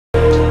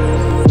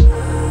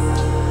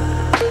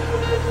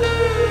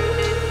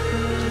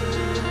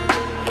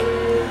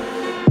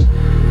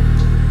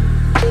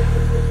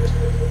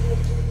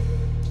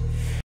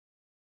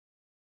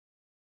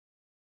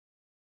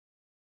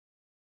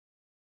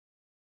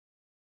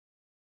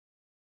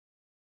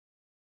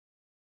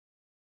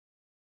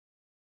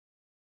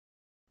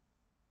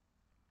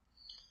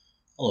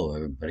Hello,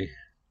 everybody.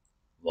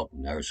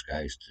 Welcome to our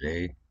skies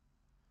today.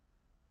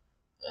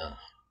 I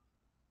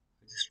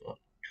just want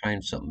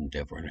trying something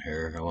different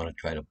here. I want to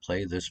try to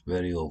play this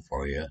video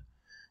for you.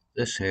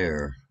 This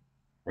hair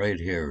right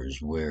here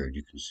is weird.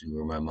 You can see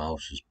where my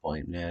mouse is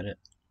pointing at it.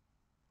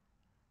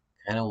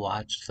 Kind of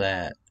watch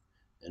that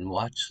and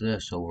watch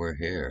this over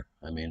here.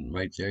 I mean,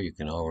 right there you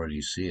can already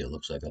see it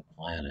looks like a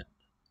planet.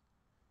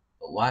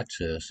 But watch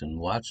this and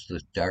watch the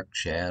dark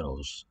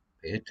shadows.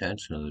 Pay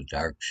attention to the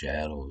dark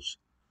shadows.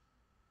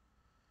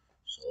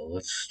 So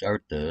let's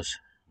start this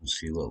and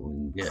see what we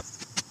can get.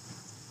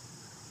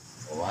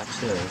 Well, watch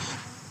this.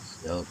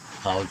 See how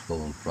clouds go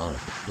in front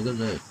of it. Look at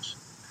this.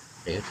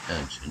 Pay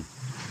attention.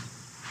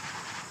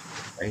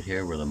 Right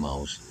here where the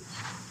mouse is.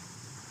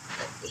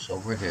 Got this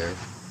over here.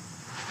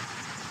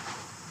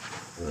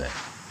 Look at that.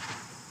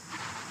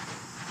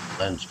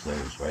 Lens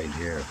flares right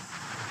here.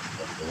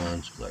 That's the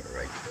lens flare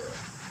right there.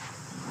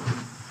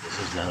 This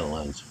is not a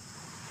lens.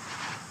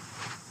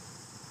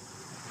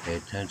 Pay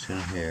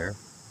attention here.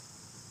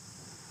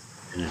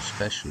 And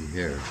especially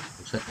here.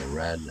 Looks like a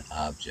red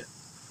object.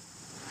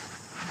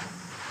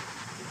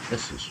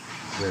 This is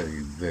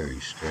very, very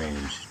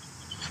strange.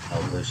 Just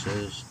how this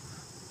is.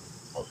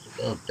 Look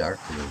how dark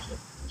it is up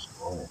in this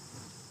corner.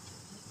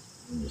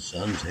 And the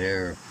sun's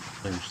here.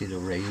 You can see the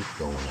rays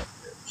going up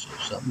there. So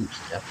something's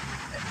definitely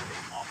happening.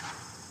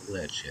 Look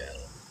at that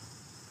shadow.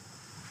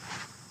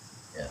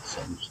 Yeah,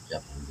 something's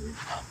definitely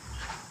popping.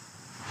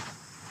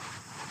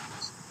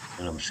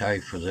 And I'm sorry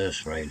for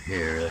this right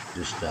here. That's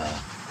just the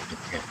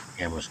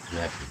camera's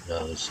connected.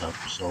 There's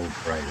something so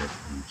bright I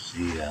can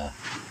see the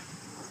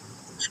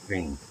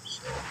screen.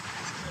 So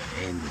it's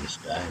gonna aim to the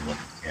sky and let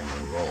the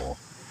camera roll.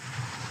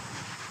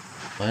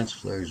 Lens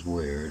flare's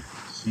weird.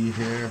 See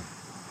here?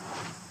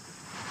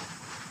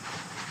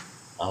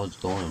 Clouds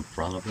going in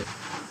front of it.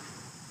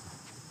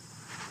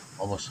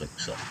 Almost like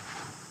something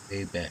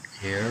way back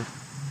here.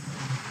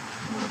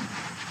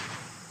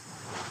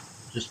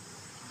 Just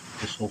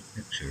this whole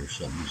picture,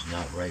 something's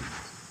not right.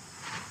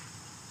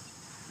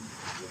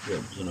 Look at it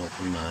with an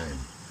open mind.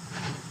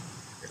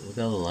 Look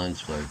how the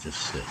lens flare just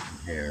sitting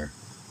here.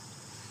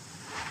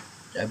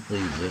 I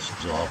believe this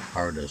is all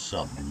part of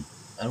something.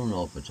 I don't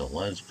know if it's a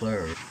lens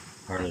flare or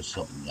part of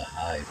something to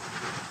hide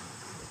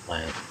the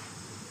planet.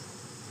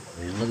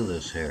 I mean, look at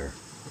this here.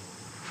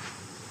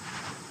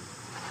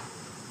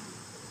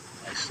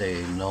 I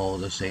say, no,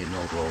 this ain't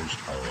no rose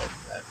color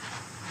like that.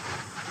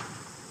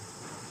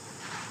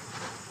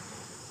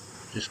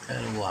 Just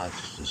kind of watch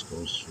as this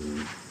goes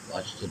through.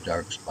 Watch the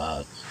dark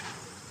spots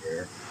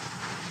here.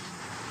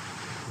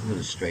 Look at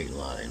the straight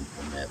line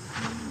from that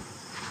point.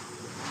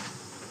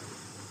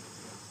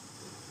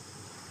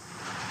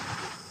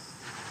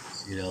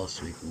 See what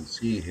else we can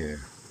see here.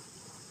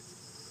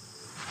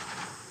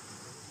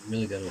 You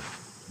really gotta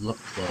look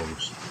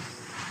close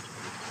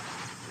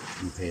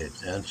and pay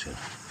attention.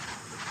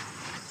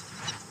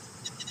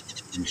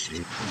 Appreciate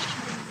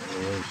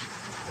this.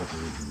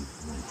 Hopefully we can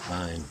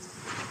find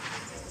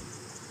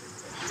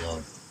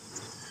love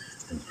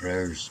and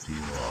prayers to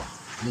you all.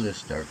 Look at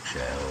this dark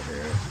shadow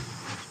here.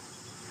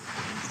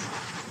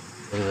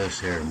 Look at this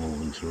hair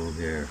moving through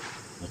here.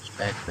 Let's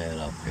back that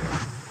up here.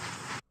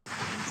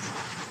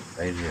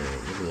 Right here,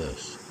 look at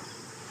this.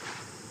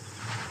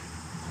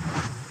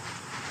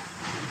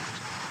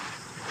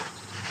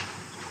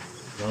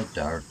 So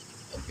dark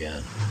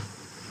again.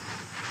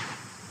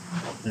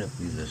 How can it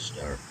be this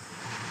dark?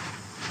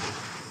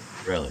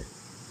 Really?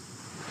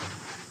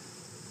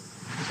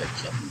 It's like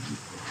something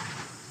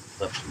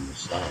eclipse in the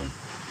sun.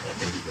 But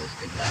maybe go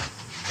get that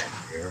back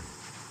here.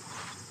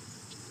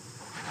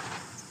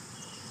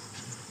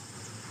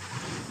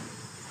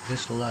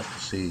 There's a lot to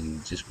see. You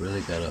just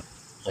really gotta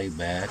play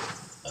back,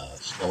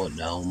 slow it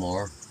down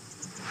more,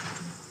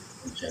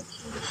 and check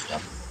some of the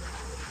stuff.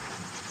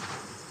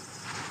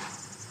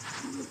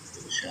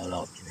 Give a shout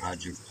out to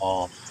Roger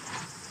Paul,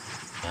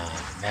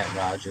 Matt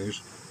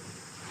Rogers.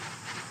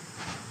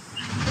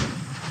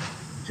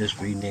 Just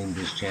renamed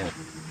his channel.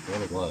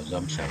 What it was,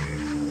 I'm sorry.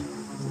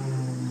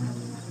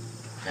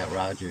 Matt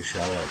Rogers,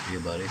 shout out to you,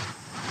 buddy.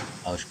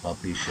 Hush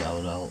Puppy,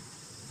 shout out.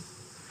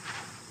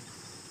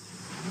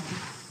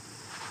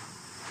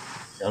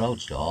 Shout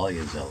outs to all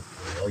yous out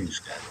there, all you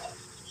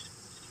skywalkers.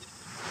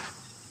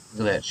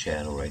 Look at that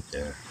shadow right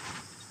there.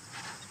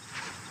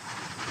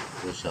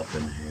 What's up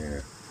in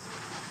here?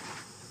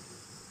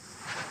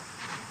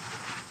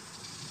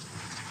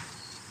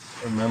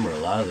 Remember, a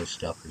lot of this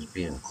stuff is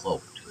being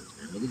cloaked.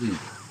 Look at these.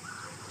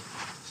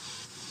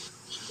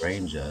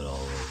 Strange that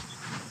all is.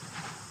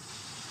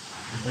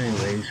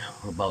 Anyways,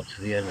 we're about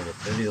to the end of the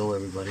video,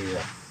 everybody.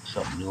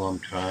 Something new I'm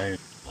trying.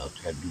 I'll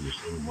try to do this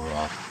a little more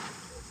often.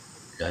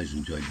 If you guys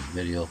enjoyed the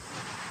video,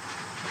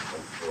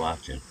 thanks for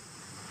watching.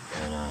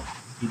 And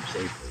keep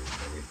safe,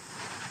 everybody.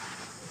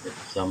 Hit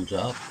the thumbs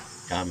up,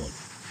 comment.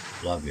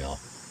 Love y'all.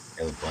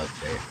 Have a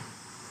blessed day.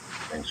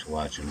 Thanks for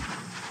watching.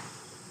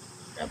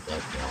 God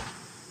bless y'all.